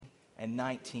and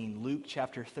 19. Luke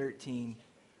chapter 13,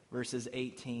 verses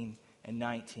 18 and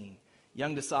 19.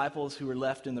 Young disciples who are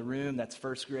left in the room, that's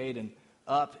first grade and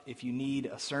up, if you need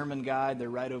a sermon guide, they're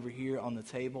right over here on the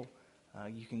table.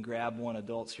 You can grab one.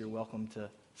 Adults, you're welcome to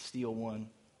steal one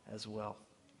as well.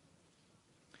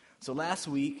 So last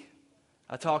week,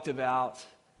 I talked about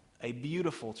a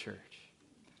beautiful church.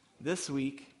 This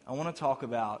week, I want to talk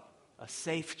about a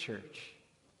safe church.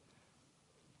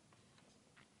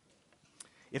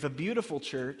 If a beautiful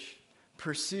church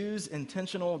pursues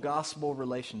intentional gospel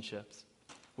relationships,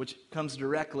 which comes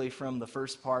directly from the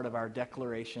first part of our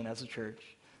declaration as a church,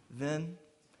 then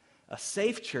a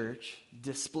safe church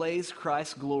displays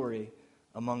Christ's glory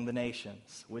among the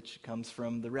nations, which comes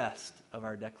from the rest of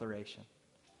our declaration.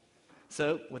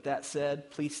 So, with that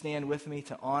said, please stand with me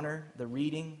to honor the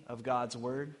reading of God's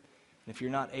word. And if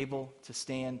you're not able to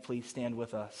stand, please stand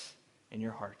with us in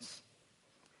your hearts.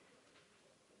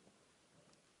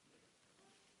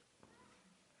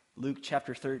 Luke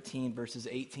chapter 13, verses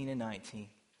 18 and 19.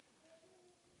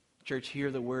 Church, hear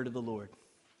the word of the Lord.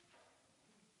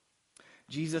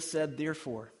 Jesus said,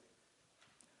 therefore,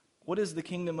 what is the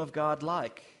kingdom of God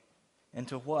like, and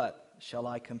to what shall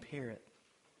I compare it?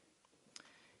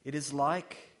 It is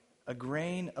like a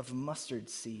grain of mustard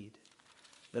seed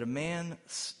that a man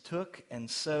took and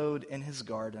sowed in his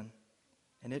garden,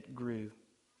 and it grew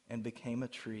and became a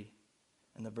tree,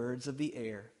 and the birds of the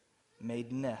air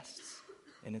made nests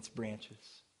in its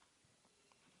branches.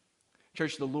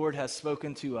 Church, the Lord has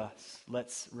spoken to us.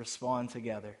 Let's respond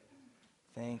together.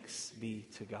 Thanks be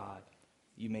to God.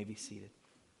 You may be seated.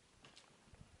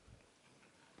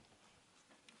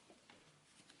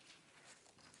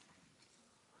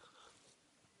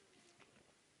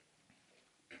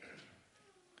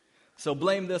 So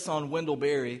blame this on Wendell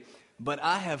Berry, but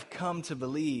I have come to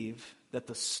believe that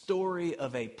the story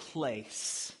of a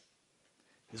place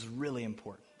is really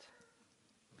important.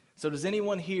 So does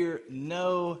anyone here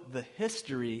know the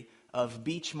history of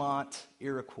Beechmont,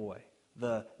 Iroquois,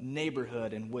 the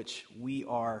neighborhood in which we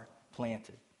are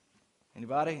planted?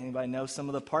 Anybody? Anybody know some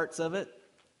of the parts of it?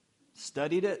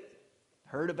 Studied it?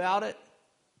 Heard about it?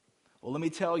 Well, let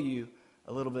me tell you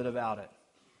a little bit about it.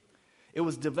 It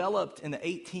was developed in the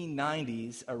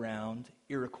 1890s around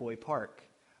Iroquois Park,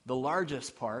 the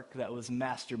largest park that was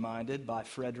masterminded by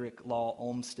Frederick Law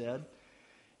Olmsted.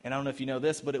 And I don't know if you know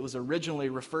this, but it was originally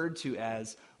referred to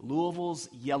as Louisville's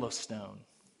Yellowstone.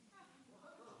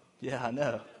 Yeah, I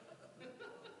know.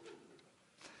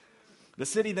 The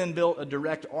city then built a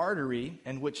direct artery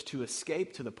in which to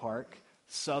escape to the park,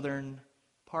 Southern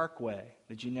Parkway.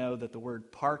 Did you know that the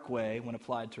word parkway, when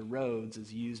applied to roads,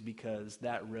 is used because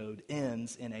that road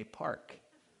ends in a park?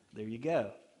 There you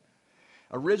go.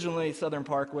 Originally, Southern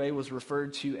Parkway was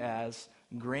referred to as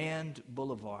Grand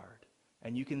Boulevard,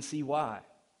 and you can see why.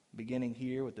 Beginning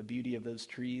here with the beauty of those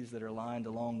trees that are lined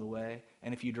along the way.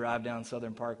 And if you drive down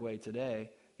Southern Parkway today,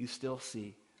 you still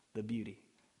see the beauty.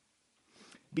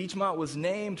 Beechmont was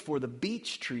named for the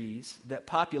beech trees that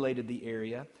populated the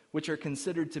area, which are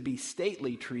considered to be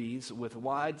stately trees with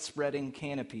wide-spreading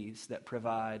canopies that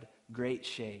provide great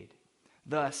shade.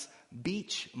 Thus,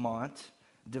 Beechmont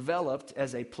developed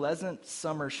as a pleasant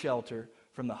summer shelter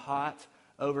from the hot,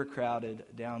 overcrowded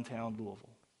downtown Louisville.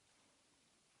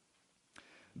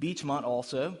 Beechmont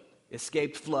also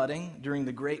escaped flooding during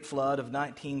the Great Flood of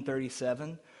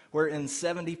 1937, wherein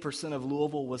 70% of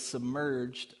Louisville was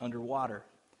submerged underwater.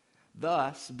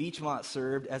 Thus, Beechmont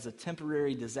served as a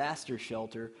temporary disaster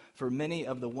shelter for many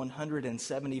of the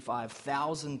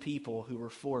 175,000 people who were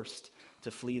forced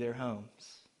to flee their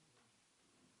homes.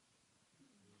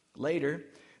 Later,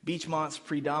 Beechmont's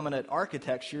predominant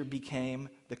architecture became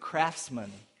the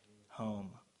Craftsman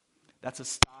home. That's a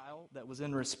style that was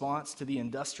in response to the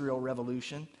Industrial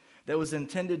Revolution that was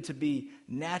intended to be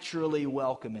naturally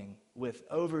welcoming with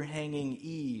overhanging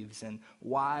eaves and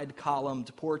wide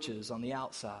columned porches on the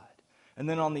outside. And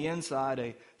then on the inside,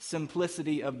 a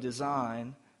simplicity of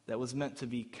design that was meant to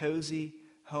be cozy,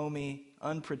 homey,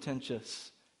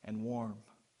 unpretentious, and warm.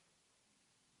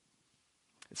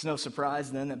 It's no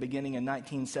surprise then that beginning in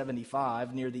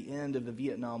 1975, near the end of the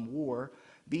Vietnam War,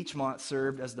 Beechmont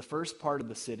served as the first part of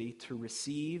the city to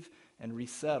receive and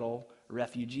resettle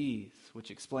refugees,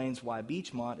 which explains why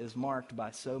Beechmont is marked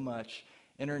by so much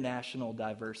international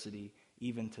diversity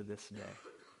even to this day.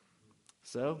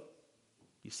 So,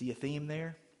 you see a theme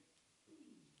there?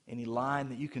 Any line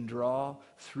that you can draw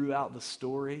throughout the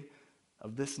story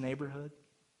of this neighborhood?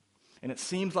 And it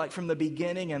seems like from the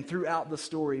beginning and throughout the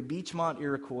story, Beechmont,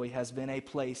 Iroquois has been a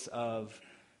place of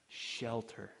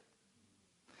shelter.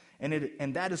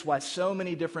 And that is why so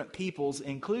many different peoples,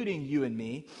 including you and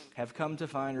me, have come to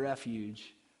find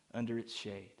refuge under its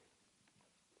shade.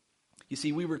 You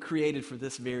see, we were created for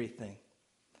this very thing.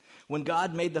 When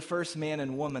God made the first man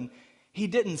and woman, he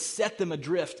didn't set them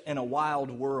adrift in a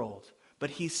wild world, but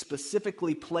he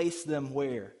specifically placed them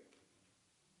where?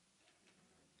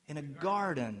 In a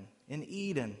garden in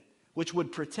Eden, which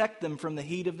would protect them from the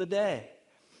heat of the day,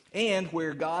 and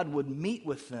where God would meet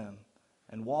with them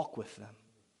and walk with them.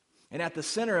 And at the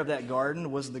center of that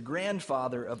garden was the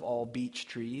grandfather of all beech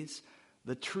trees,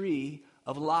 the tree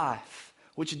of life,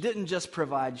 which didn't just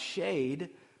provide shade,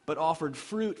 but offered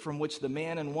fruit from which the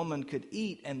man and woman could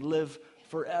eat and live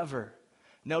forever.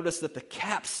 Notice that the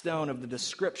capstone of the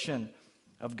description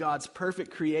of God's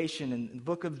perfect creation in the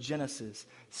book of Genesis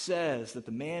says that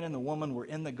the man and the woman were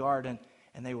in the garden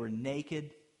and they were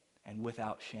naked and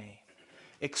without shame,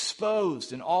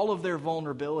 exposed in all of their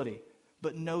vulnerability,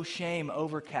 but no shame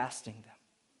overcasting them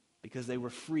because they were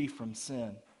free from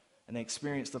sin and they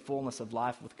experienced the fullness of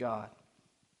life with God.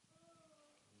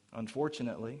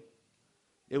 Unfortunately,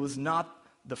 it was not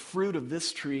the fruit of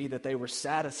this tree that they were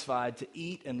satisfied to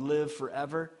eat and live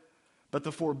forever, but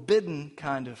the forbidden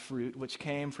kind of fruit which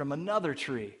came from another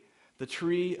tree, the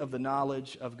tree of the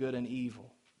knowledge of good and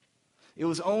evil. It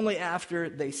was only after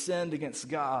they sinned against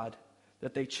God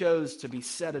that they chose to be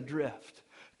set adrift,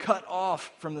 cut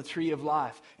off from the tree of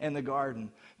life and the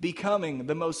garden, becoming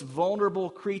the most vulnerable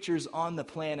creatures on the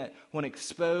planet when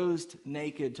exposed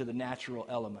naked to the natural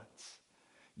elements.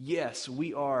 Yes,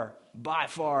 we are by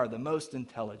far the most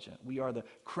intelligent. We are the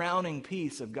crowning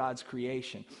piece of God's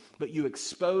creation. But you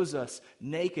expose us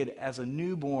naked as a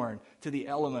newborn to the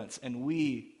elements, and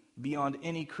we, beyond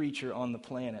any creature on the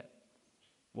planet,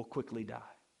 will quickly die.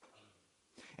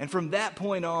 And from that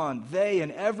point on, they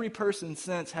and every person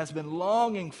since has been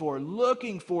longing for,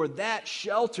 looking for that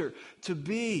shelter to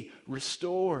be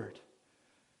restored.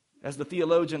 As the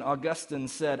theologian Augustine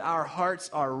said, our hearts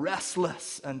are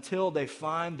restless until they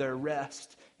find their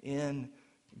rest in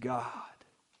God.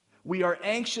 We are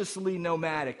anxiously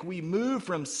nomadic. We move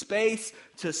from space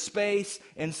to space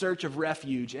in search of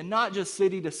refuge, and not just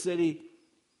city to city,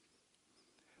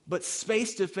 but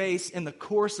space to space in the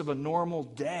course of a normal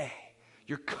day.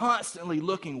 You're constantly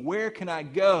looking, where can I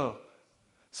go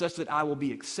such that I will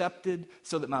be accepted,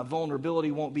 so that my vulnerability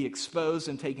won't be exposed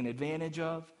and taken advantage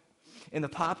of? In the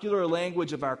popular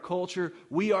language of our culture,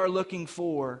 we are looking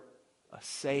for a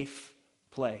safe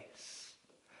place.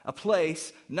 A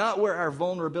place not where our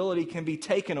vulnerability can be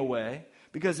taken away,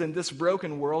 because in this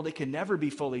broken world it can never be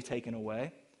fully taken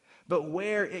away, but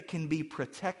where it can be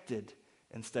protected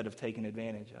instead of taken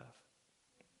advantage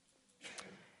of.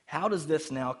 How does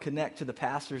this now connect to the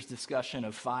pastor's discussion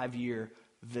of 5-year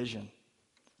vision?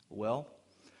 Well,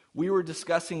 we were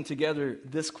discussing together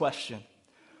this question.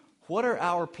 What are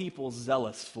our people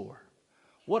zealous for?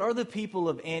 What are the people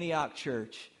of Antioch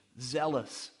Church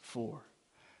zealous for?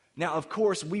 Now, of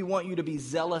course, we want you to be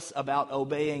zealous about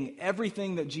obeying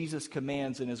everything that Jesus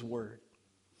commands in his word.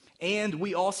 And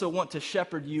we also want to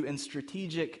shepherd you in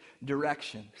strategic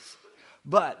directions.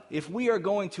 But if we are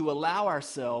going to allow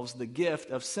ourselves the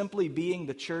gift of simply being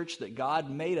the church that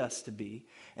God made us to be,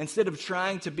 instead of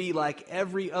trying to be like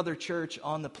every other church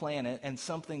on the planet and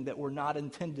something that we're not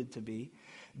intended to be,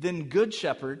 then good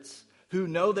shepherds who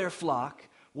know their flock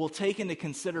will take into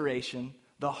consideration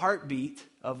the heartbeat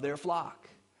of their flock.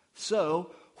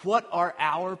 So, what are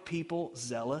our people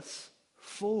zealous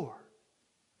for?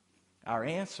 Our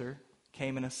answer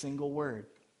came in a single word: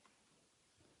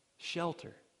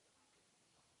 shelter.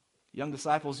 Young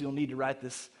disciples, you'll need to write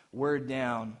this word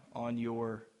down on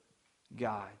your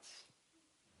guides.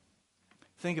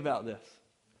 Think about this.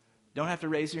 Don't have to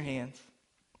raise your hands.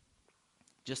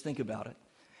 Just think about it.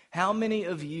 How many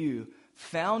of you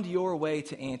found your way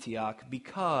to Antioch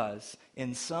because,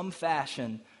 in some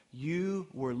fashion, you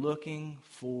were looking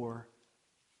for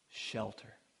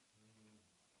shelter?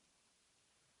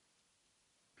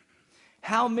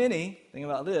 How many, think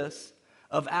about this,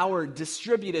 of our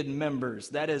distributed members,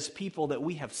 that is, people that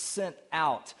we have sent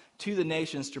out to the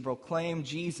nations to proclaim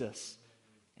Jesus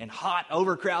in hot,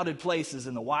 overcrowded places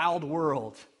in the wild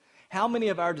world, how many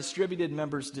of our distributed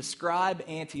members describe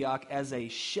Antioch as a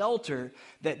shelter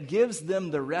that gives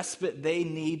them the respite they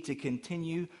need to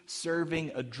continue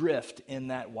serving adrift in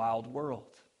that wild world?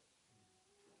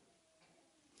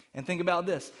 And think about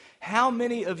this. How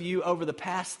many of you over the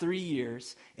past 3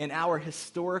 years in our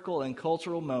historical and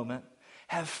cultural moment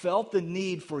have felt the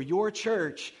need for your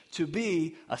church to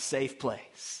be a safe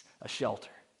place, a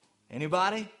shelter?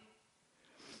 Anybody?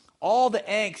 All the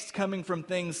angst coming from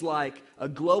things like a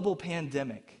global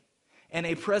pandemic and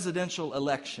a presidential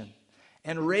election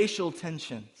and racial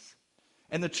tensions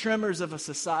and the tremors of a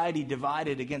society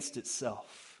divided against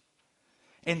itself.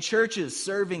 and churches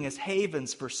serving as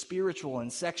havens for spiritual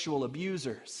and sexual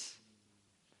abusers,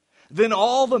 then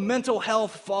all the mental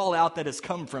health fallout that has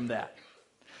come from that.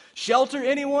 Shelter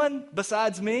anyone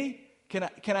besides me?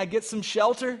 Can I get some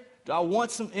shelter? Do I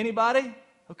want some? Anybody?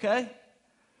 Okay.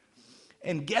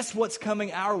 And guess what's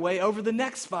coming our way over the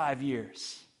next 5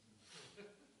 years?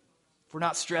 If we're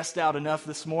not stressed out enough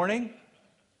this morning,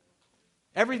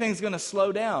 everything's going to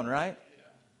slow down, right?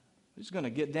 We're just going to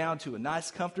get down to a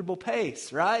nice, comfortable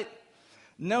pace, right?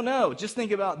 No. Just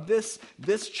think about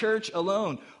this church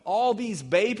alone. All these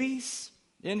babies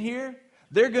in here,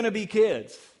 they're going to be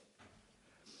kids.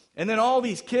 And then all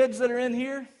these kids that are in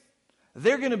here,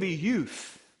 they're going to be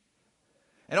youth.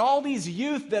 And all these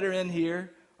youth that are in here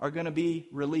are going to be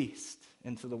released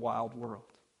into the wild world.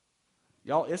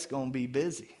 Y'all, it's going to be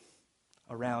busy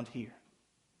around here.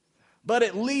 But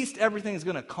at least everything's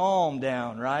going to calm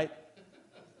down, right?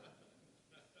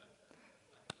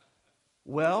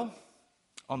 Well,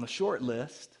 on the short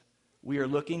list, we are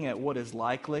looking at what is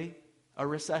likely a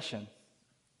recession,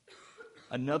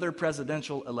 another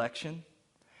presidential election,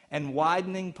 and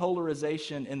widening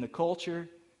polarization in the culture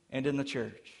and in the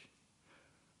church.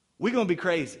 We're going to be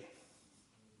crazy.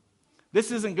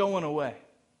 This isn't going away.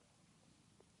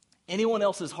 Anyone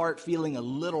else's heart feeling a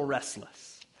little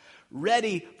restless,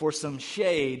 ready for some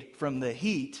shade from the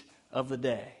heat of the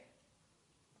day?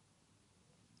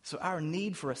 So our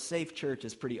need for a safe church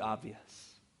is pretty obvious.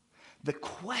 The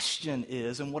question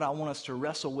is, and what I want us to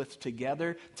wrestle with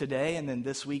together today and then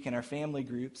this week in our family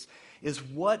groups, is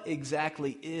what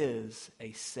exactly is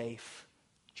a safe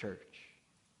church?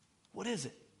 What is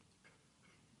it?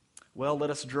 Well, let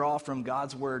us draw from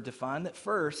God's word to find that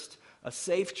first, a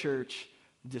safe church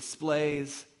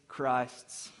displays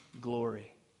Christ's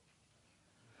glory.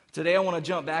 Today I want to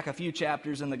jump back a few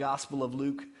chapters in the Gospel of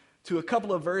Luke to a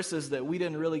couple of verses that we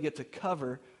didn't really get to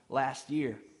cover last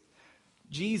year.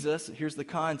 Jesus, here's the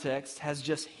context, has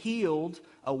just healed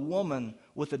a woman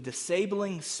with a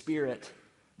disabling spirit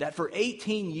that for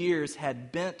 18 years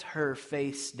had bent her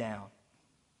face down.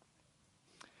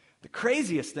 The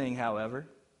craziest thing, however,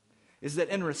 is that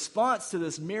in response to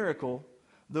this miracle,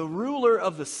 the ruler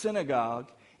of the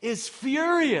synagogue is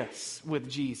furious with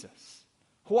Jesus.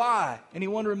 Why?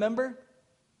 Anyone remember?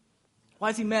 Why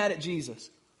is he mad at Jesus?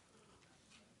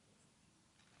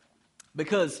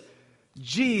 Because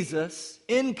Jesus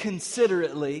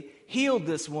inconsiderately healed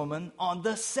this woman on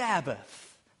the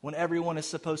Sabbath, when everyone is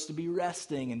supposed to be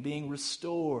resting and being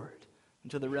restored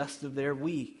into the rest of their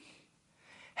week.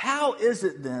 How is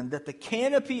it then that the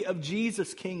canopy of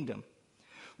Jesus' kingdom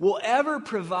will ever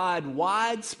provide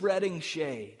wide-spreading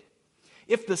shade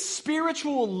if the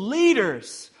spiritual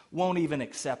leaders won't even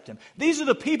accept him? These are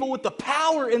the people with the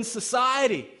power in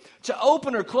society to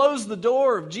open or close the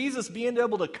door of Jesus being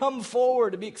able to come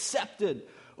forward to be accepted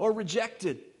or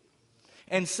rejected.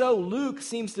 And so Luke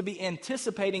seems to be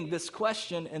anticipating this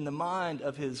question in the mind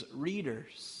of his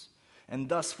readers, and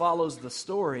thus follows the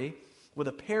story with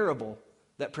a parable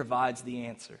that provides the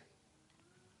answer.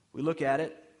 We look at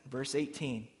it, verse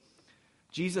 18.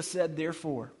 Jesus said,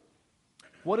 therefore,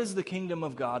 what is the kingdom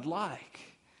of God like?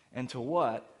 And to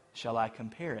what shall I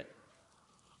compare it?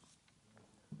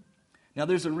 Now,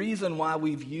 there's a reason why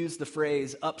we've used the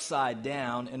phrase upside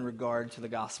down in regard to the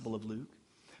Gospel of Luke.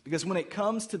 Because when it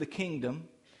comes to the kingdom,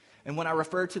 and when I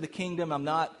refer to the kingdom, I'm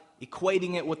not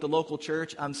equating it with the local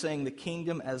church. I'm saying the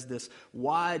kingdom as this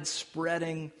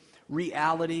wide-spreading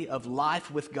reality of life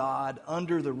with God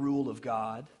under the rule of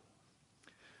God.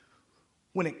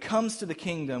 When it comes to the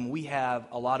kingdom, we have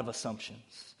a lot of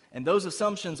assumptions. And those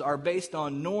assumptions are based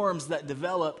on norms that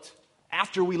developed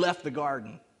after we left the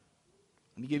garden.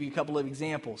 Let me give you a couple of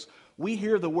examples. We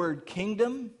hear the word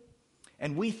kingdom,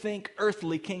 and we think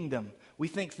earthly kingdom. We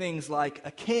think things like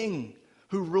a king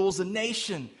who rules a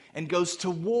nation and goes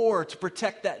to war to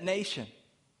protect that nation.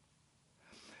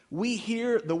 We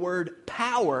hear the word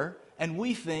power, and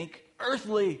we think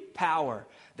earthly power.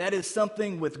 That is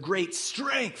something with great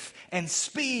strength and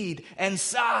speed and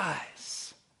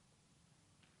size.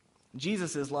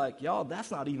 Jesus is like, y'all,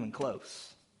 that's not even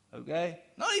close. Okay?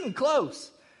 Not even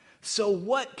close. So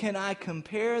what can I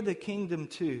compare the kingdom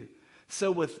to?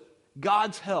 So with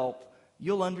God's help,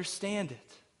 you'll understand it.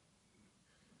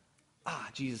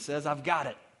 Jesus says, I've got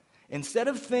it. Instead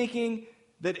of thinking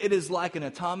that it is like an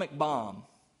atomic bomb,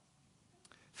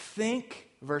 think,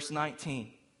 verse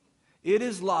 19, it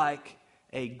is like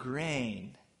a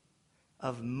grain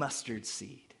of mustard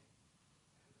seed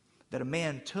that a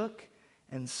man took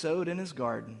and sowed in his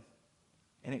garden,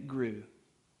 and it grew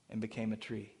and became a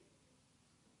tree.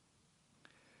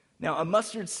 Now, a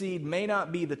mustard seed may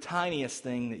not be the tiniest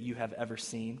thing that you have ever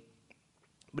seen,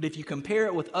 But if you compare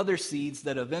it with other seeds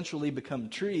that eventually become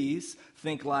trees,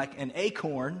 think like an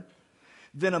acorn,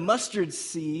 then a mustard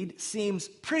seed seems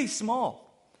pretty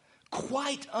small,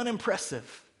 quite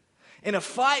unimpressive. In a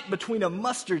fight between a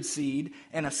mustard seed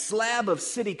and a slab of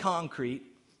city concrete,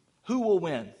 who will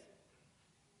win?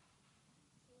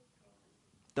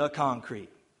 The concrete.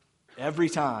 Every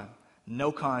time.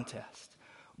 No contest.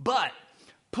 But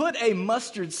put a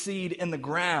mustard seed in the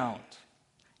ground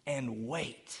and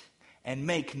wait. And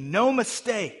make no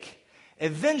mistake,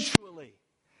 eventually,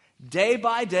 day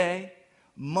by day,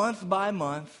 month by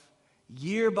month,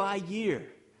 year by year,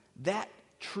 that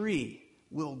tree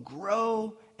will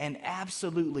grow and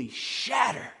absolutely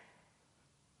shatter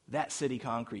that city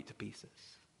concrete to pieces.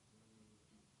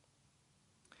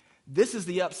 This is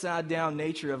the upside down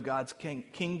nature of God's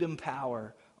kingdom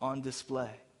power on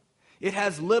display. It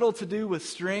has little to do with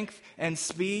strength and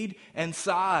speed and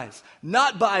size.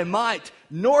 Not by might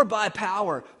nor by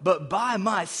power, but by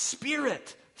my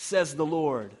Spirit, says the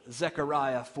Lord.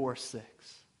 Zechariah 4:6.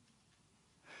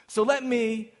 So let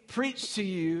me preach to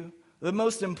you the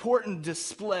most important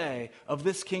display of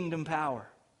this kingdom power.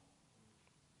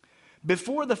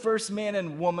 Before the first man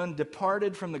and woman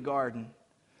departed from the garden,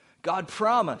 God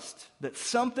promised that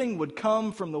something would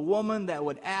come from the woman that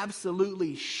would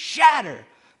absolutely shatter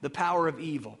the power of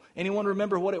evil. Anyone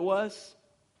remember what it was?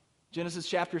 Genesis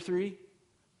chapter 3?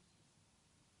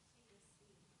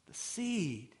 The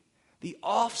seed. The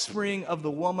offspring of the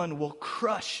woman will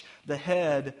crush the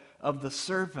head of the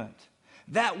serpent.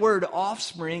 That word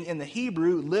offspring in the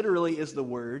Hebrew literally is the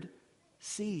word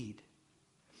seed.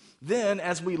 Then,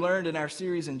 as we learned in our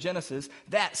series in Genesis,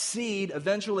 that seed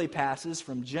eventually passes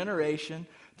from generation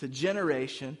to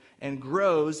generation and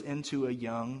grows into a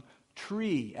young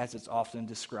tree, as it's often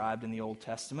described in the Old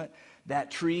Testament, that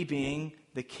tree being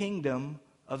the kingdom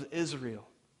of Israel.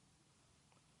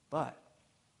 But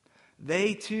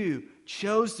they too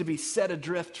chose to be set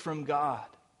adrift from God.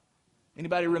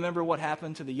 Anybody remember what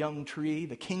happened to the young tree,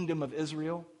 the kingdom of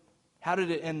Israel? How did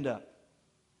it end up?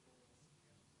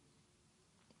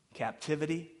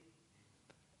 Captivity,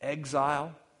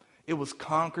 exile. It was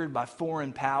conquered by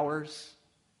foreign powers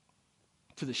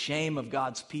to the shame of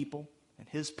God's people and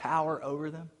his power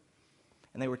over them.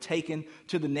 And they were taken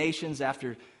to the nations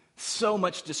after so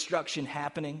much destruction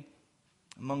happening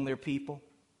among their people.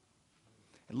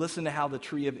 And listen to how the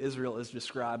tree of Israel is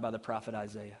described by the prophet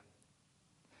Isaiah.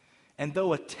 And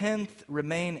though a tenth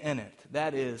remain in it,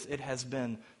 that is, it has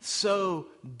been so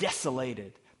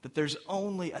desolated that there's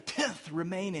only a tenth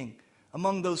remaining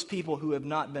among those people who have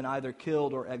not been either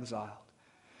killed or exiled.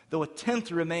 Though a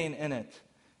tenth remain in it,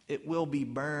 it will be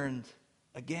burned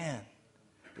again,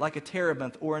 like a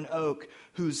terebinth or an oak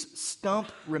whose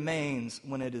stump remains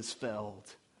when it is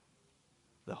felled.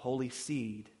 The holy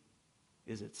seed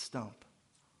is its stump.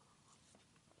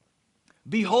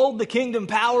 Behold the kingdom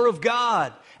power of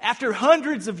God after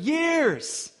hundreds of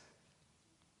years.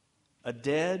 A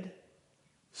dead,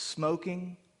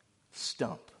 smoking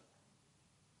stump.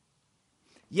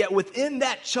 Yet within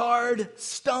that charred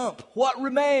stump, what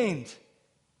remained?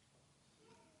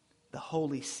 The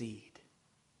holy seed.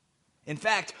 In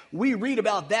fact, we read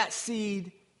about that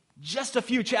seed just a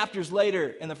few chapters later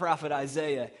in the prophet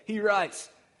Isaiah. He writes,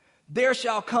 "There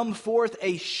shall come forth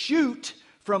a shoot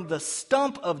from the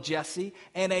stump of Jesse,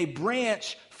 and a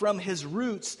branch from his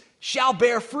roots shall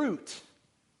bear fruit."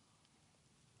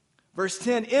 Verse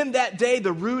 10, "In that day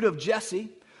the root of Jesse,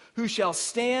 who shall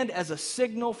stand as a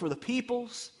signal for the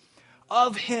peoples,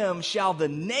 of him shall the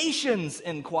nations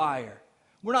inquire."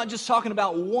 We're not just talking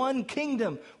about one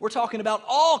kingdom, we're talking about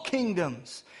all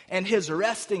kingdoms. "And his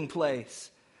resting place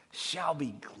shall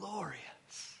be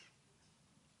glorious."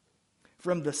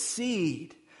 From the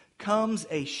seed comes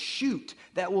a shoot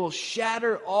that will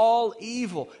shatter all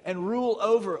evil and rule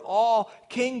over all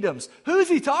kingdoms. Who's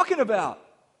he talking about?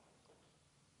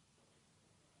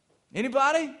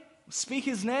 Anybody? Speak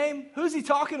his name. Who's he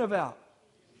talking about?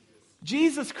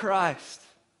 Jesus Christ.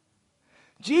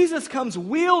 Jesus comes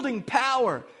wielding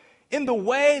power in the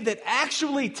way that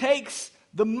actually takes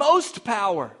the most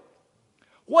power.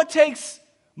 What takes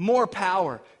more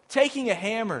power? Taking a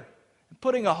hammer and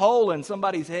putting a hole in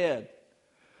somebody's head,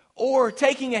 or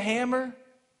taking a hammer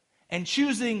and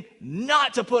choosing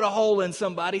not to put a hole in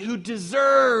somebody who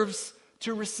deserves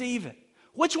to receive it?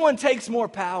 Which one takes more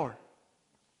power?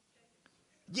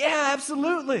 Yeah,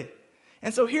 absolutely.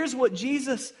 And so here's what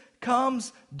Jesus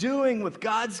comes doing with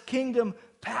God's kingdom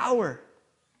power.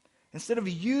 Instead of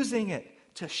using it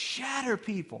to shatter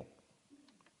people,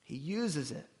 he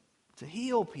uses it to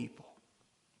heal people.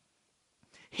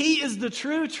 He is the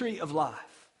true tree of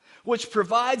life. which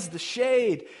provides the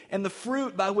shade and the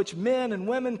fruit by which men and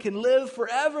women can live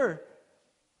forever.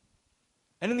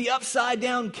 And in the upside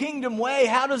down kingdom way,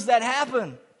 how does that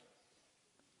happen?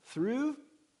 Through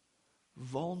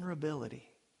vulnerability.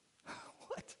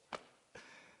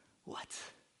 What?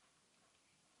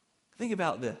 Think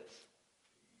about this.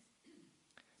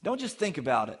 Don't just think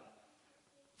about it.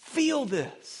 Feel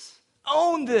this.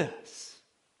 Own this.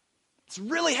 It's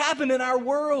really happened in our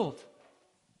world.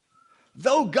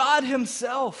 Though God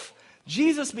himself,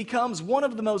 Jesus becomes one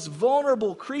of the most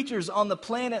vulnerable creatures on the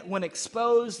planet when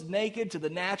exposed naked to the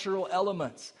natural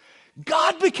elements.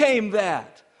 God became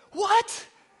that. What?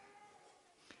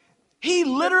 He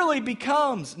literally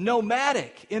becomes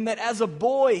nomadic in that as a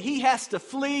boy, he has to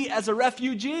flee as a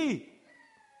refugee.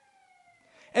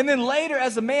 And then later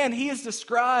as a man, he is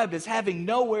described as having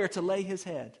nowhere to lay his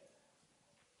head.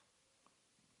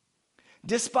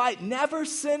 Despite never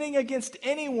sinning against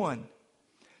anyone,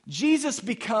 Jesus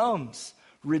becomes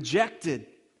rejected,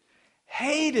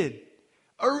 hated,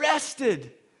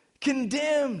 arrested,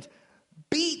 condemned,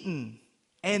 beaten,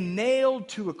 and nailed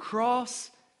to a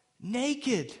cross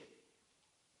naked.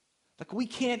 Like we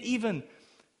can't even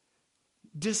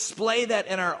display that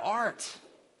in our art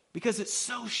because it's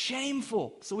so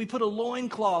shameful. So we put a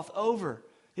loincloth over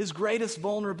his greatest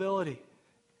vulnerability,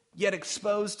 yet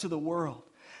exposed to the world.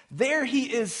 There he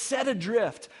is set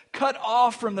adrift, cut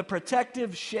off from the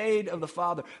protective shade of the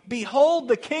Father. Behold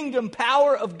the kingdom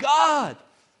power of God.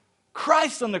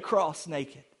 Christ on the cross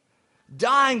naked,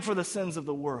 dying for the sins of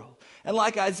the world. And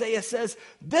like Isaiah says,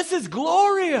 this is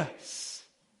glorious.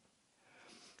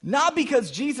 Not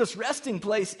because Jesus' resting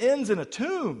place ends in a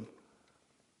tomb,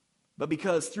 but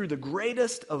because through the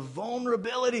greatest of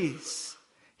vulnerabilities,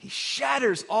 he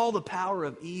shatters all the power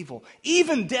of evil,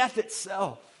 even death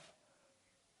itself.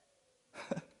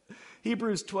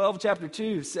 Hebrews 12, chapter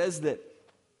 2 says that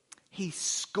he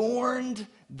scorned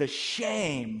the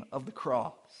shame of the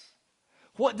cross.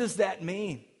 What does that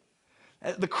mean?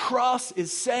 The cross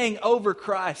is saying over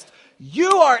Christ,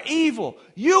 you are evil,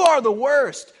 you are the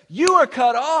worst, you are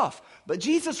cut off. But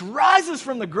Jesus rises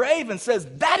from the grave and says,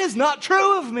 that is not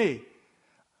true of me.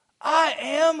 I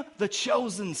am the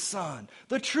chosen son,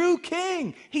 the true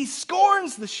king. He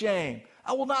scorns the shame.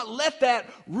 I will not let that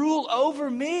rule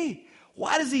over me.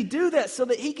 Why does he do that? So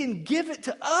that he can give it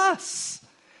to us.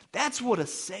 That's what a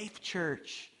safe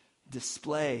church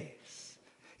displays.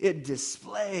 It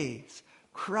displays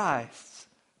Christ's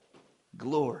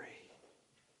glory.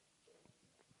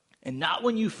 And not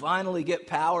when you finally get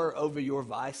power over your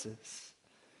vices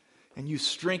and you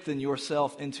strengthen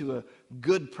yourself into a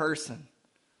good person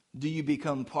do you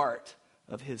become part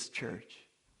of his church.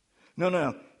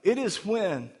 No. It is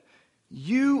when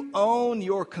you own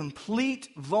your complete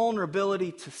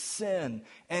vulnerability to sin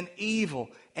and evil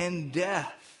and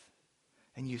death,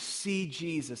 and you see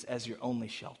Jesus as your only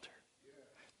shelter.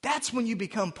 That's when you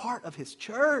become part of his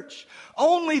church.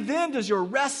 Only then does your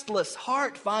restless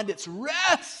heart find its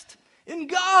rest in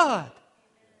God.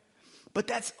 But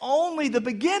that's only the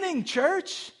beginning,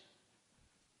 church.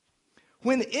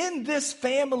 When in this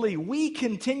family we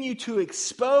continue to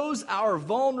expose our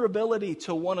vulnerability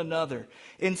to one another,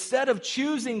 instead of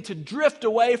choosing to drift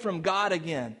away from God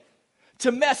again,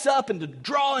 to mess up and to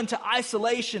draw into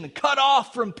isolation and cut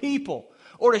off from people,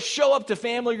 or to show up to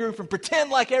family group and pretend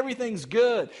like everything's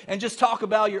good and just talk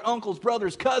about your uncles,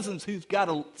 brothers, cousins who's got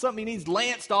something he needs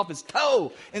lanced off his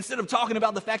toe, instead of talking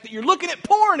about the fact that you're looking at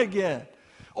porn again,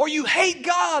 or you hate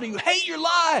God, or you hate your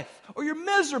life, or you're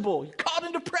miserable, you're caught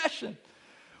in depression.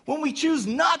 When we choose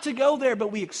not to go there,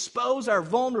 but we expose our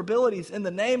vulnerabilities in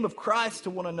the name of Christ to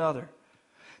one another,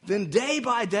 then day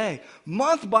by day,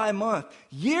 month by month,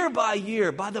 year by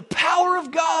year, by the power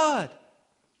of God,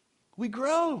 we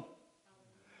grow.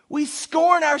 We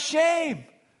scorn our shame.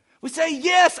 We say,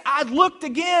 yes, I looked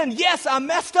again. Yes, I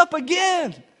messed up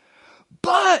again.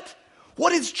 But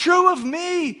what is true of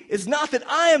me is not that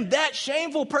I am that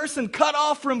shameful person cut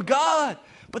off from God,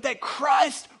 but that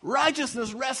Christ's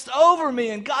righteousness rests over me,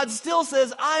 and God still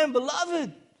says, I am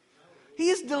beloved. He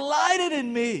is delighted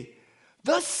in me.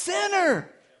 The sinner,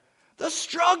 the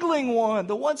struggling one,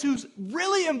 the ones who's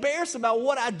really embarrassed about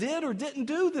what I did or didn't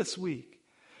do this week.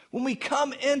 When we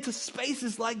come into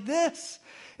spaces like this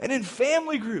and in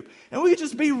family group, and we can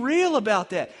just be real about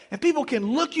that, and people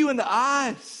can look you in the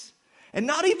eyes and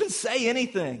not even say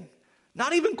anything.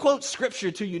 Not even quote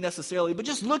scripture to you necessarily, but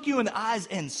just look you in the eyes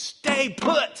and stay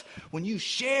put when you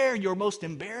share your most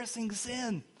embarrassing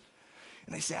sin.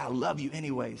 And they say, I love you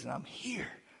anyways, and I'm here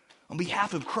on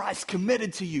behalf of Christ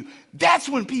committed to you. That's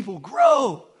when people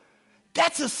grow.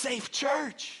 That's a safe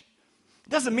church. It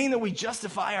doesn't mean that we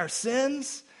justify our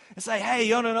sins. and say, hey,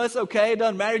 no, it's okay. It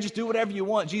doesn't matter. Just do whatever you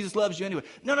want. Jesus loves you anyway.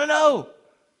 No.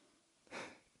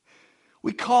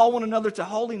 We call one another to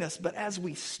holiness, but as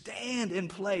we stand in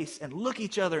place and look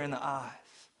each other in the eyes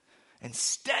and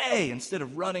stay instead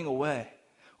of running away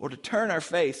or to turn our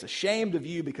face ashamed of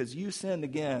you because you sinned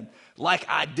again like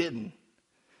I didn't,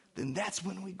 then that's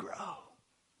when we grow.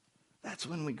 That's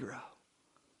when we grow.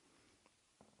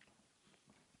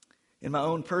 In my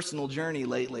own personal journey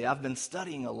lately, I've been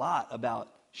studying a lot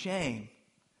about shame,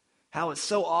 how it's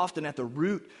so often at the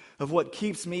root of what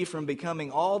keeps me from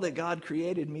becoming all that God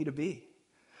created me to be,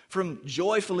 from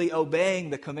joyfully obeying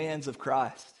the commands of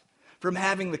Christ, from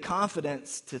having the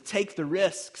confidence to take the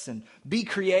risks and be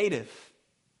creative.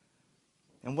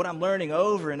 And what I'm learning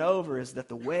over and over is that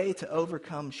the way to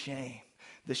overcome shame,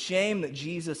 the shame that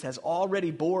Jesus has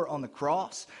already bore on the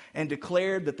cross and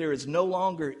declared that there is no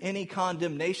longer any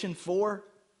condemnation for,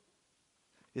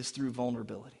 is through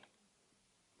vulnerability.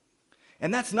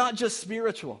 And that's not just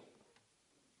spiritual,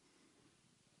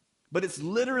 but it's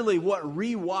literally what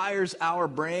rewires our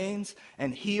brains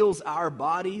and heals our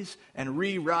bodies and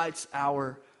rewrites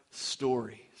our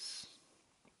stories.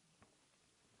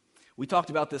 We talked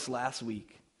about this last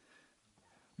week,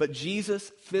 but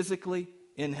Jesus physically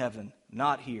in heaven,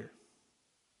 not here.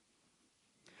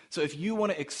 So if you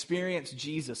want to experience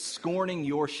Jesus scorning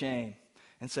your shame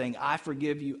and saying, I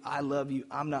forgive you, I love you,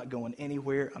 I'm not going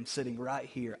anywhere, I'm sitting right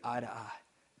here, eye to eye,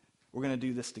 we're going to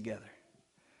do this together.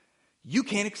 You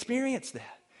can't experience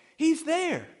that. He's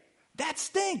there. That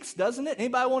stinks, doesn't it?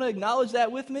 Anybody want to acknowledge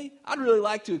that with me? I'd really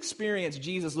like to experience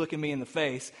Jesus looking me in the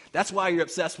face. That's why you're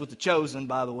obsessed with The Chosen,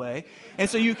 by the way. And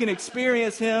so you can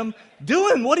experience him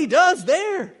doing what he does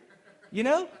there,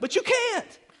 But you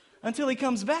can't until he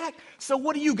comes back. So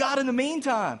what do you got in the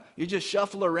meantime? You just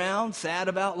shuffle around, sad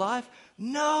about life?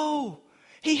 No.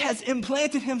 He has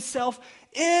implanted himself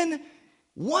in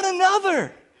one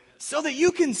another, so that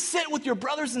you can sit with your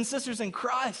brothers and sisters in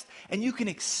Christ and you can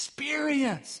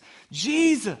experience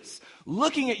Jesus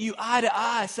looking at you eye to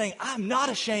eye saying, I'm not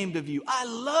ashamed of you. I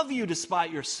love you despite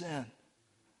your sin.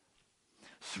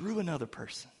 Through another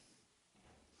person.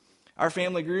 Our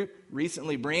family group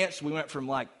recently branched. We went from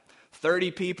 30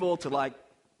 people to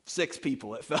 6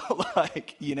 people, it felt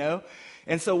like,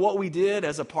 And so what we did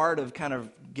as a part of kind of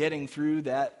getting through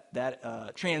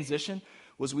that transition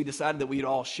was we decided that we'd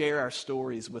all share our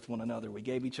stories with one another. We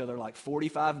gave each other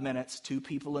 45 minutes, 2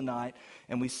 people a night,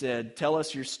 and we said, tell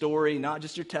us your story, not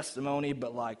just your testimony,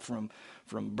 but from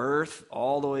birth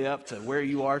all the way up to where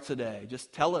you are today.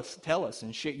 Just tell us,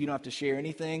 and share. You don't have to share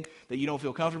anything that you don't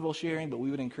feel comfortable sharing, but we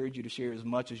would encourage you to share as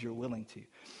much as you're willing to.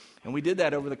 And we did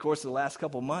that over the course of the last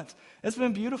couple months. It's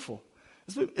been beautiful.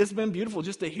 It's been beautiful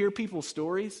just to hear people's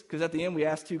stories, because at the end we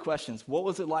asked 2 questions. What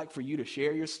was it like for you to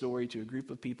share your story to a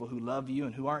group of people who love you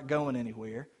and who aren't going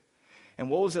anywhere? And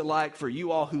what was it like for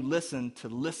you all who listened to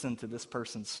listen to this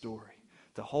person's story,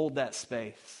 to hold that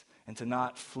space and to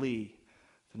not flee,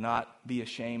 to not be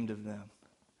ashamed of them?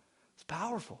 It's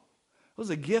powerful. It was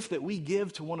a gift that we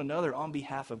give to one another on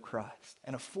behalf of Christ,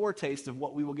 and a foretaste of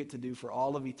what we will get to do for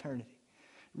all of eternity.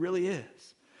 It really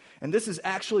is. And this is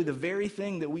actually the very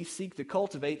thing that we seek to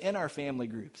cultivate in our family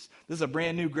groups. This is a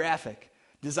brand new graphic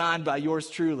designed by yours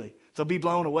truly. So be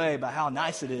blown away by how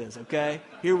nice it is, okay?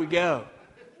 Here we go.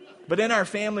 But in our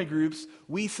family groups,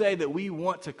 we say that we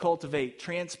want to cultivate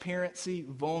transparency,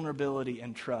 vulnerability,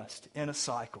 and trust in a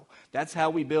cycle. That's how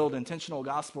we build intentional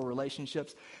gospel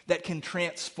relationships that can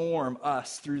transform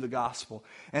us through the gospel.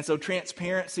 And so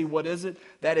transparency, what is it?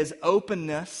 That is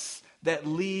openness that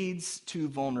leads to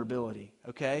vulnerability,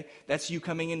 okay? That's you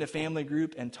coming into family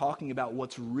group and talking about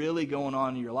what's really going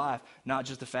on in your life, not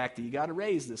just the fact that you got a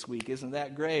raise this week, isn't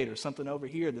that great, or something over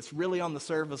here that's really on the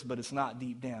surface but it's not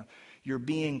deep down. You're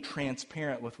being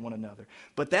transparent with one another.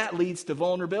 But that leads to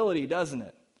vulnerability, doesn't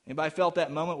it? Anybody felt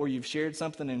that moment where you've shared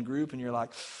something in group and you're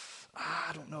like,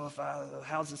 I don't know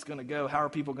how's this going to go? How are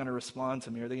people going to respond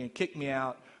to me? Are they going to kick me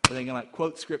out? Are they going to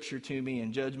quote scripture to me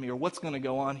and judge me? Or what's going to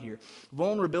go on here?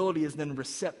 Vulnerability is then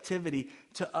receptivity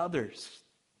to others.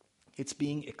 It's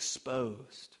being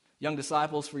exposed. Young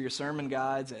disciples, for your sermon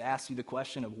guides that ask you the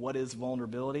question of what is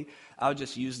vulnerability, I would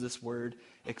just use this word,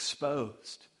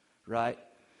 exposed, right?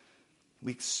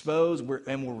 We expose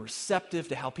and we're receptive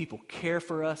to how people care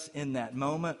for us in that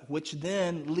moment, which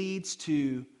then leads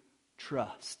to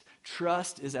trust.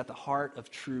 Trust is at the heart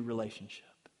of true relationship.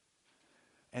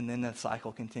 And then the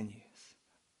cycle continues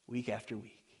week after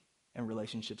week, and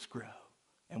relationships grow,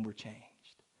 and we're changed.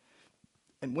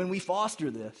 And when we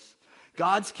foster this,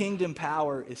 God's kingdom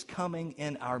power is coming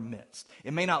in our midst.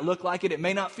 It may not look like it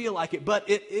may not feel like it, but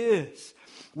it is.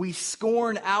 We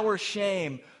scorn our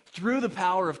shame through the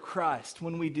power of Christ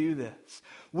when we do this.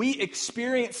 We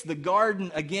experience the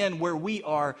garden again where we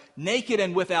are naked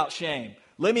and without shame.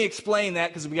 Let me explain that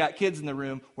because we got kids in the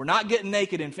room. We're not getting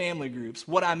naked in family groups.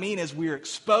 What I mean is we're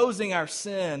exposing our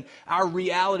sin, our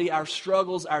reality, our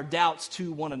struggles, our doubts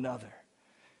to one another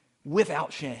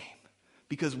without shame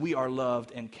because we are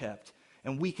loved and kept.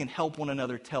 And we can help one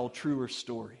another tell truer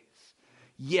stories.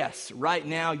 Yes, right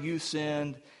now you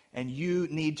sinned and you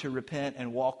need to repent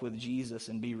and walk with Jesus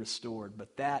and be restored.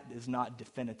 But that is not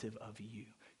definitive of you.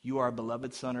 You are a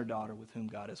beloved son or daughter with whom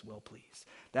God is well pleased.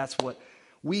 That's what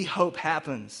we hope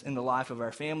happens in the life of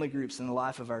our family groups, in the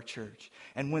life of our church.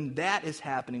 And when that is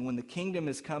happening, when the kingdom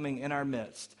is coming in our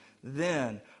midst,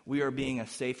 then we are being a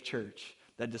safe church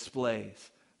that displays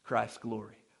Christ's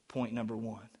glory. Point number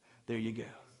 1. There you go.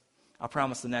 I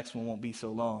promise the next one won't be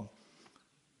so long.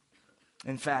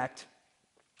 In fact,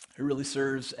 it really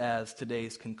serves as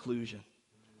today's conclusion.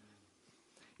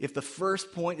 If the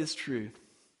first point is true,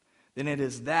 then it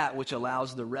is that which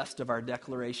allows the rest of our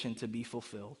declaration to be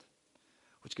fulfilled,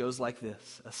 which goes like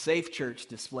this. A safe church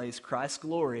displays Christ's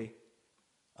glory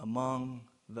among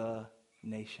the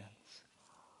nations.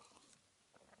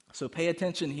 So pay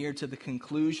attention here to the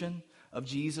conclusion of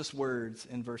Jesus' words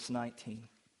in verse 19.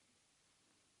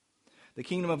 The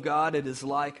kingdom of God, it is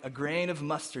like a grain of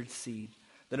mustard seed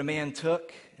that a man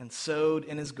took and sowed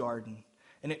in his garden,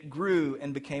 and it grew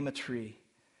and became a tree,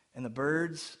 and the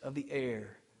birds of the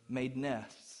air made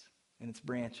nests in its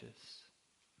branches.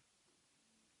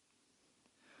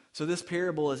 So this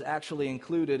parable is actually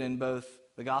included in both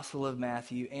the Gospel of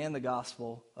Matthew and the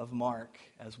Gospel of Mark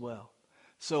as well.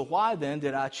 So why then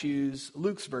did I choose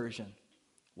Luke's version?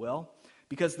 Well,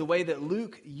 because the way that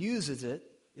Luke uses it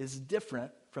is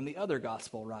different from the other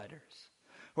gospel writers.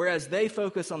 Whereas they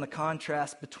focus on the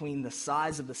contrast between the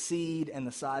size of the seed and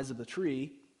the size of the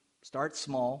tree, starts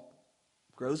small,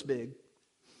 grows big,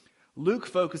 Luke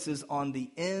focuses on the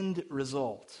end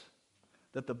result,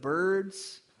 that the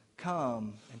birds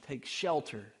come and take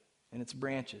shelter in its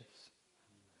branches.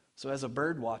 So as a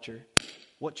bird watcher,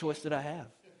 what choice did I have?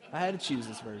 I had to choose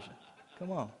this version.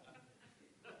 Come on.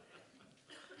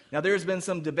 Now, there's been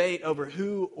some debate over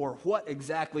who or what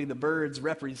exactly the birds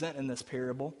represent in this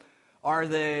parable. Are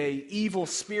they evil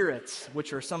spirits,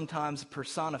 which are sometimes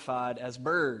personified as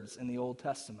birds in the Old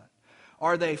Testament?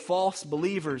 Are they false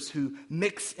believers who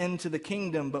mix into the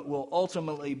kingdom but will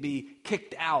ultimately be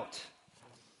kicked out?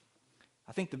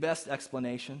 I think the best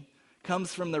explanation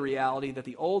comes from the reality that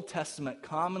the Old Testament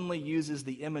commonly uses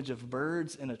the image of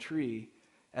birds in a tree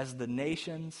as the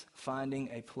nations finding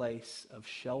a place of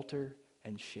shelter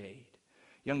and shade.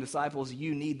 Young disciples,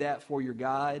 you need that for your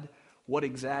guide. What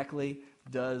exactly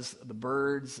does the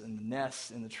birds and the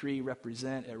nests in the tree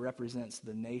represent? It represents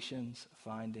the nations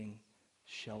finding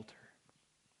shelter.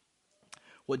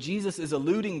 What Jesus is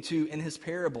alluding to in his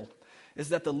parable is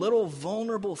that the little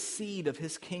vulnerable seed of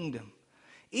his kingdom,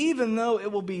 even though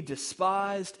it will be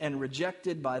despised and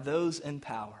rejected by those in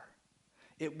power,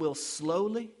 it will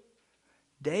slowly,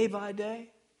 day by day,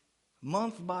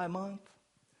 month by month,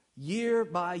 year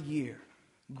by year,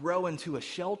 grow into a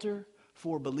shelter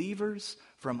for believers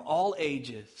from all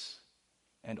ages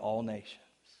and all nations.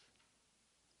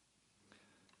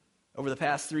 Over the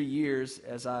past 3 years,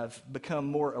 as I've become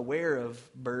more aware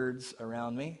of birds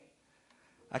around me,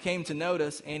 I came to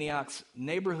notice Antioch's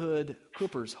neighborhood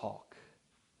Cooper's hawk.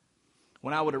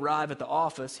 When I would arrive at the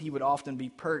office, he would often be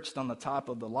perched on the top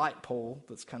of the light pole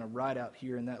that's kind of right out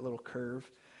here in that little curve,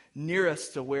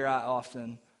 nearest to where I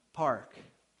often park.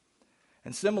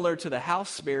 And similar to the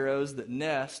house sparrows that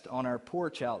nest on our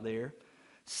porch out there,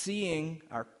 seeing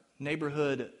our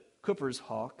neighborhood Cooper's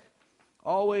hawk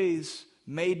always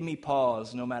made me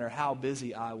pause no matter how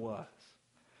busy I was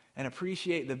and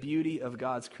appreciate the beauty of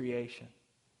God's creation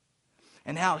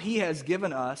and how he has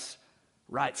given us,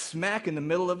 right smack in the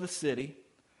middle of the city,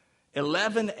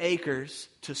 11 acres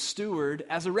to steward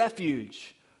as a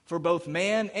refuge for both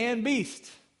man and beast,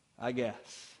 I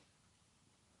guess.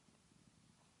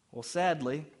 Well,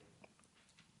 sadly,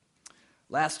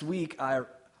 last week I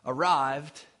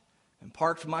arrived and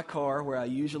parked my car where I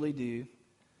usually do,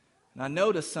 and I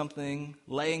noticed something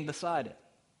laying beside it.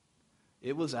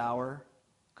 It was our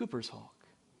Cooper's hawk.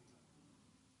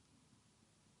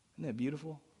 Isn't that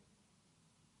beautiful?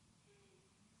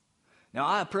 Now,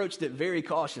 I approached it very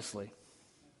cautiously,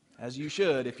 as you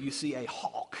should if you see a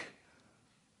hawk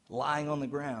lying on the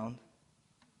ground.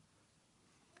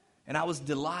 And I was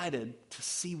delighted to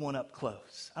see one up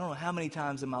close. I don't know how many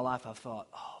times in my life I've thought,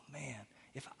 oh man,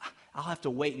 I'll have to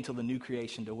wait until the new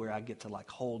creation to where I get to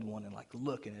hold one and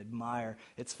look and admire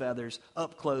its feathers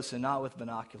up close and not with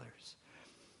binoculars.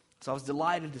 So I was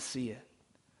delighted to see it.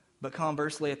 But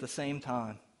conversely, at the same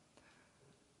time,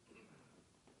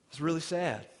 it was really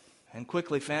sad and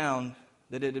quickly found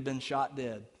that it had been shot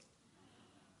dead.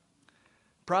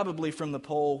 Probably from the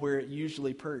pole where it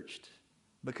usually perched,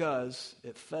 because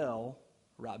it fell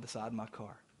right beside my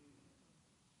car.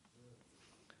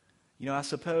 You know, I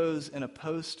suppose in a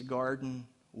post-garden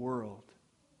world,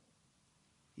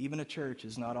 even a church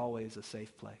is not always a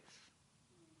safe place.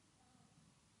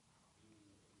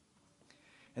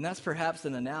 And that's perhaps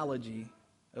an analogy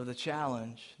of the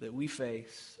challenge that we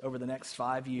face over the next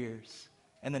 5 years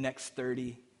and the next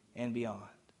 30 and beyond.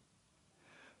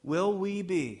 Will we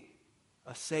be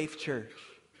a safe church,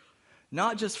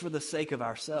 not just for the sake of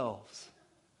ourselves,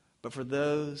 but for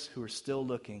those who are still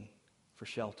looking for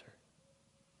shelter?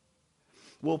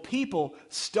 Will people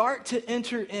start to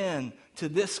enter into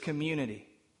this community,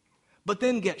 but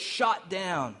then get shot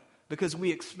down because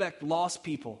we expect lost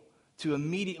people to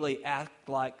immediately act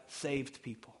like saved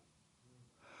people?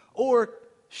 Or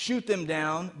shoot them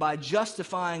down by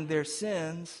justifying their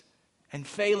sins and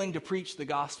failing to preach the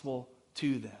gospel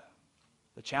to them?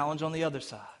 The challenge on the other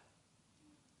side.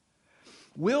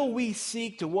 Will we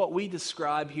seek to what we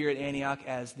describe here at Antioch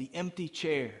as the empty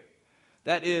chair?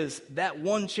 That is, that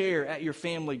one chair at your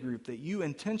family group that you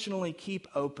intentionally keep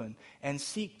open and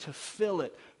seek to fill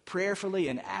it prayerfully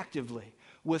and actively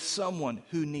with someone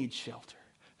who needs shelter,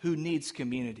 who needs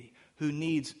community, who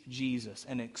needs Jesus,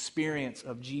 an experience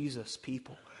of Jesus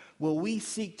people? Will we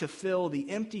seek to fill the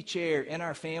empty chair in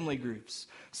our family groups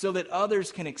so that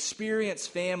others can experience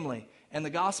family and the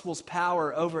gospel's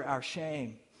power over our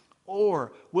shame?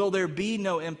 Or will there be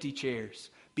no empty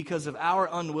chairs because of our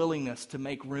unwillingness to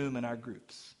make room in our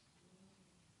groups?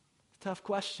 Tough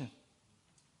question.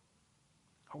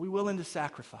 Are we willing to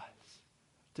sacrifice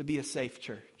to be a safe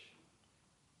church?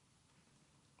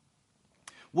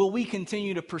 Will we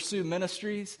continue to pursue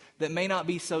ministries that may not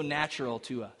be so natural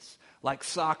to us, like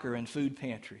soccer and food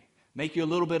pantry, make you a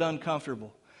little bit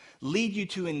uncomfortable, lead you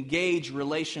to engage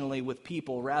relationally with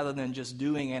people rather than just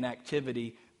doing an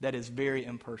activity that is very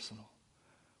impersonal?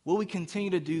 Will we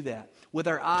continue to do that with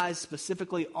our eyes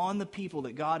specifically on the people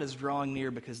that God is drawing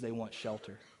near because they want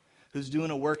shelter, who's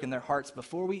doing a work in their hearts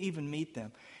before we even meet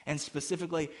them, and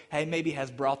specifically, hey, maybe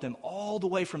has brought them all the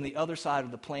way from the other side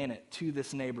of the planet to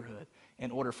this neighborhood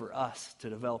in order for us to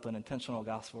develop an intentional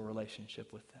gospel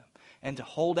relationship with them and to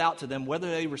hold out to them, whether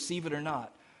they receive it or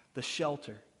not, the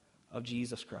shelter of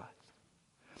Jesus Christ?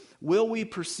 Will we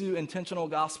pursue intentional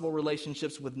gospel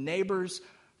relationships with neighbors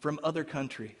from other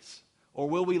countries? Or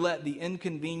will we let the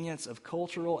inconvenience of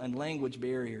cultural and language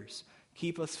barriers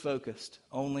keep us focused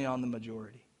only on the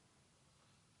majority?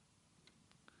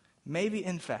 Maybe,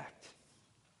 in fact,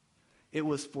 it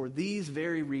was for these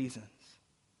very reasons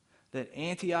that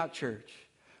Antioch Church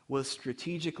was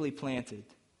strategically planted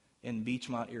in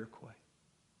Beachmont, Iroquois.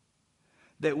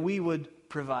 That we would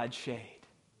provide shade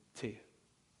to.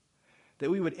 That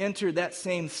we would enter that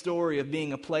same story of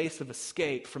being a place of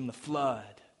escape from the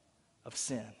flood of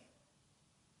sin.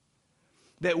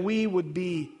 That we would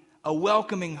be a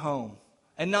welcoming home,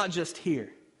 and not just here,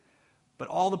 but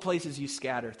all the places you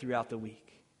scatter throughout the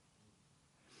week.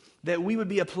 That we would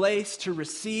be a place to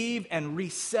receive and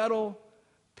resettle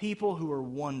people who are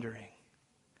wandering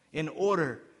in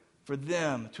order for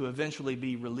them to eventually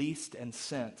be released and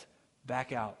sent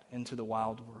back out into the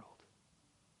wild world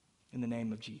in the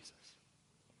name of Jesus.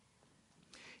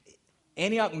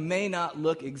 Antioch may not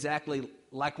look exactly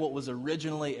like what was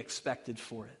originally expected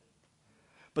for it,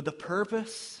 but the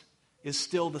purpose is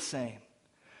still the same: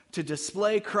 to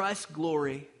display Christ's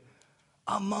glory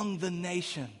among the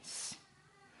nations,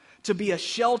 to be a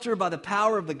shelter by the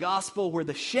power of the gospel where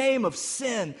the shame of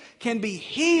sin can be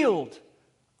healed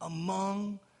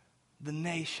among the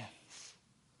nations,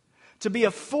 to be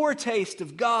a foretaste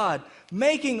of God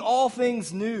making all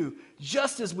things new,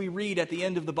 just as we read at the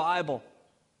end of the Bible.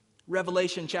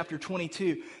 Revelation chapter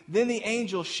 22, "Then the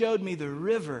angel showed me the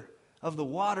river of the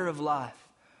water of life,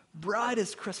 bright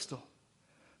as crystal,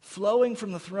 flowing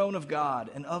from the throne of God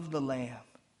and of the Lamb,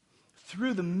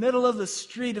 through the middle of the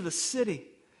street of the city,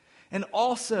 and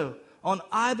also on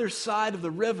either side of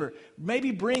the river."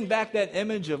 Maybe bring back that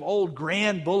image of old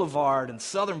Grand Boulevard and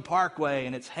Southern Parkway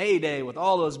in its heyday with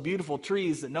all those beautiful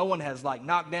trees that no one has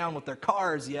knocked down with their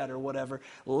cars yet or whatever,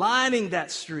 lining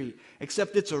that street,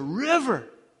 except it's a river.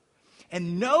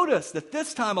 And notice that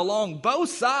this time along both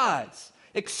sides,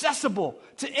 accessible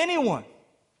to anyone,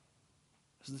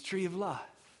 is the tree of life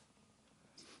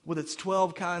with its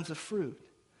 12 kinds of fruit,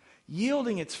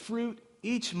 yielding its fruit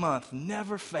each month,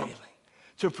 never failing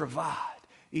to provide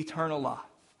eternal life.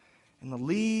 And the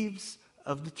leaves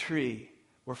of the tree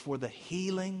were for the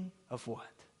healing of what?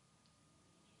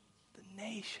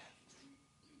 nations.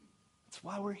 That's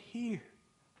why we're here.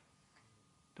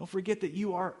 Don't forget that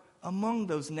you are among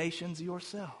those nations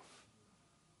yourself.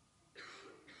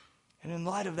 And in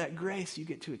light of that grace, you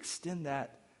get to extend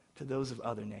that to those of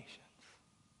other nations.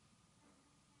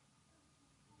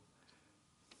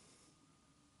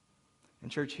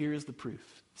 And church, here is the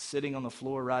proof, sitting on the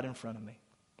floor right in front of me.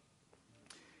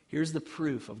 Here's the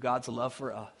proof of God's love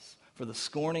for us, for the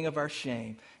scorning of our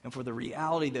shame, and for the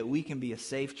reality that we can be a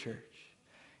safe church.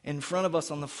 In front of us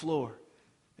on the floor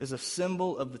is a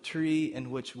symbol of the tree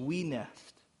in which we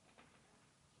nest,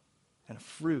 and a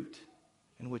fruit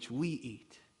in which we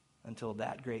eat until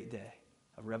that great day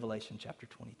of Revelation chapter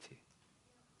 22.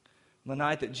 The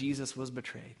night that Jesus was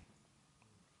betrayed.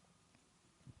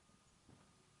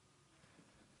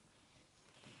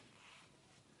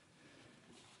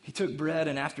 He took bread,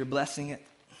 and after blessing it,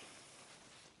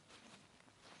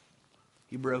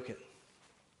 he broke it.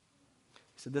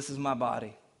 He said, "This is my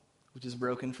body, which is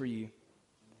broken for you.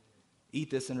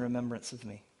 Eat this in remembrance of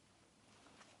me."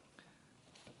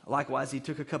 Likewise, he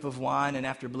took a cup of wine, and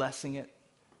after blessing it,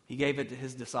 he gave it to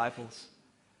his disciples.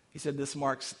 He said, "This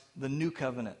marks the new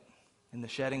covenant in the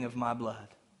shedding of my blood.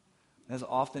 As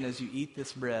often as you eat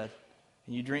this bread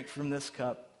and you drink from this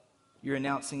cup, you're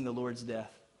announcing the Lord's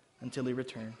death until he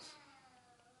returns."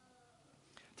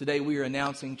 Today we are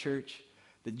announcing, church,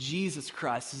 that Jesus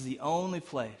Christ is the only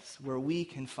place where we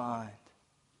can find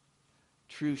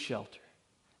true shelter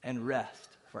and rest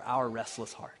for our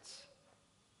restless hearts.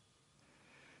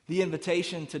 The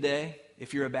invitation today,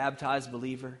 if you're a baptized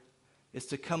believer, is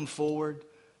to come forward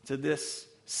to this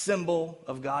symbol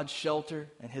of God's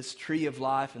shelter and his tree of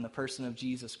life in the person of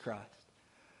Jesus Christ.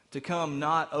 To come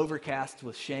not overcast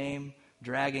with shame,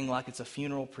 dragging like it's a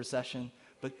funeral procession,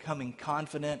 but coming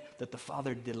confident that the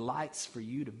Father delights for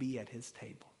you to be at his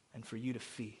table and for you to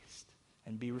feast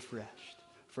and be refreshed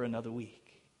for another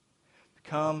week.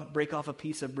 Come, break off a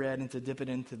piece of bread and to dip it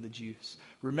into the juice,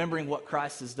 remembering what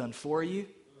Christ has done for you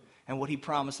and what he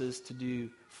promises to do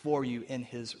for you in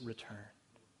his return.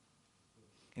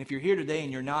 And if you're here today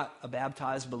and you're not a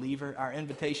baptized believer, our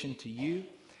invitation to you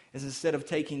is, instead of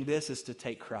taking this, is to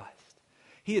take Christ.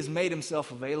 He has made himself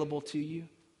available to you.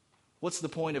 What's the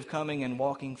point of coming and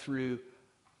walking through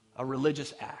a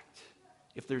religious act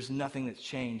if there's nothing that's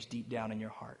changed deep down in your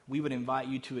heart? We would invite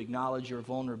you to acknowledge your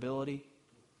vulnerability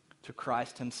to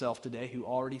Christ himself today, who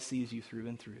already sees you through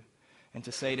and through, and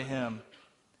to say to him,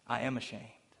 "I am ashamed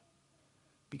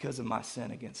because of my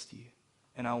sin against you,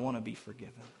 and I want to be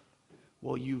forgiven.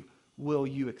 Will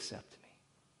you accept me?"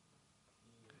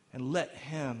 And let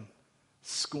him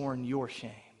scorn your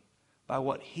shame by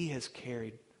what he has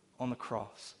carried on the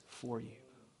cross for you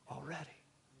already.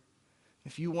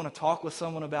 If you want to talk with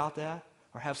someone about that,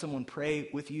 or have someone pray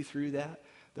with you through that,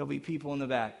 there'll be people in the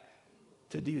back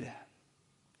to do that.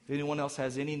 If anyone else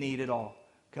has any need at all,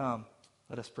 come,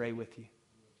 let us pray with you.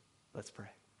 Let's pray.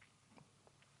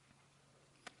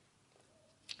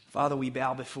 Father, we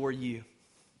bow before you.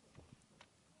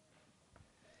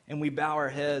 And we bow our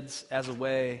heads as a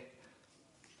way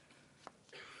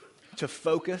to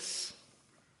focus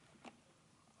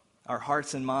our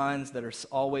hearts and minds that are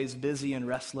always busy and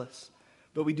restless.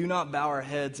 But we do not bow our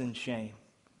heads in shame.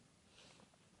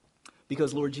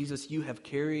 Because, Lord Jesus, you have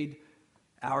carried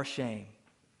our shame.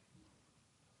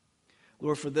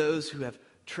 Lord, for those who have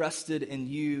trusted in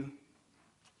you,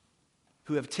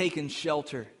 who have taken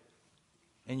shelter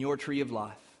in your tree of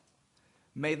life,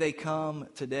 may they come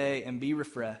today and be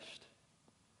refreshed.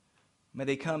 May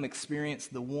they come experience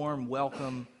the warm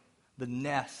welcome, the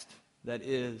nest that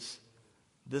is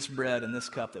this bread and this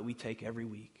cup that we take every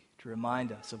week, to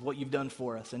remind us of what you've done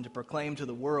for us and to proclaim to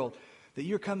the world that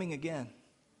you're coming again.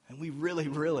 And we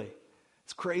really,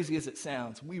 as crazy as it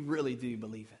sounds, we really do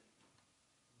believe it.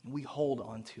 And we hold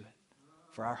on to it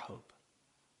for our hope.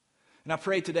 And I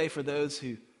pray today for those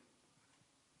who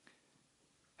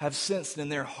have sensed in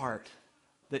their heart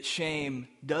that shame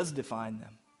does define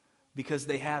them because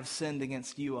they have sinned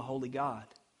against you, a holy God,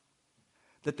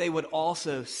 that they would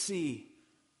also see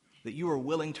that you are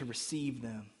willing to receive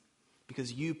them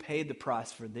because you paid the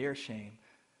price for their shame.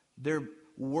 Their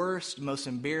worst, most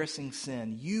embarrassing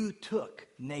sin, you took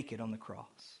naked on the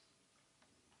cross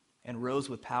and rose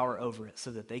with power over it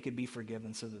so that they could be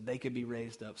forgiven, so that they could be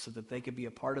raised up, so that they could be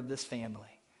a part of this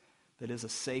family that is a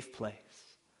safe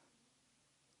place.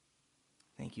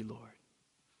 Thank you, Lord.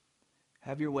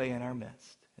 Have your way in our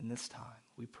midst in this time,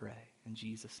 we pray. In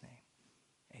Jesus'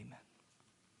 name, amen.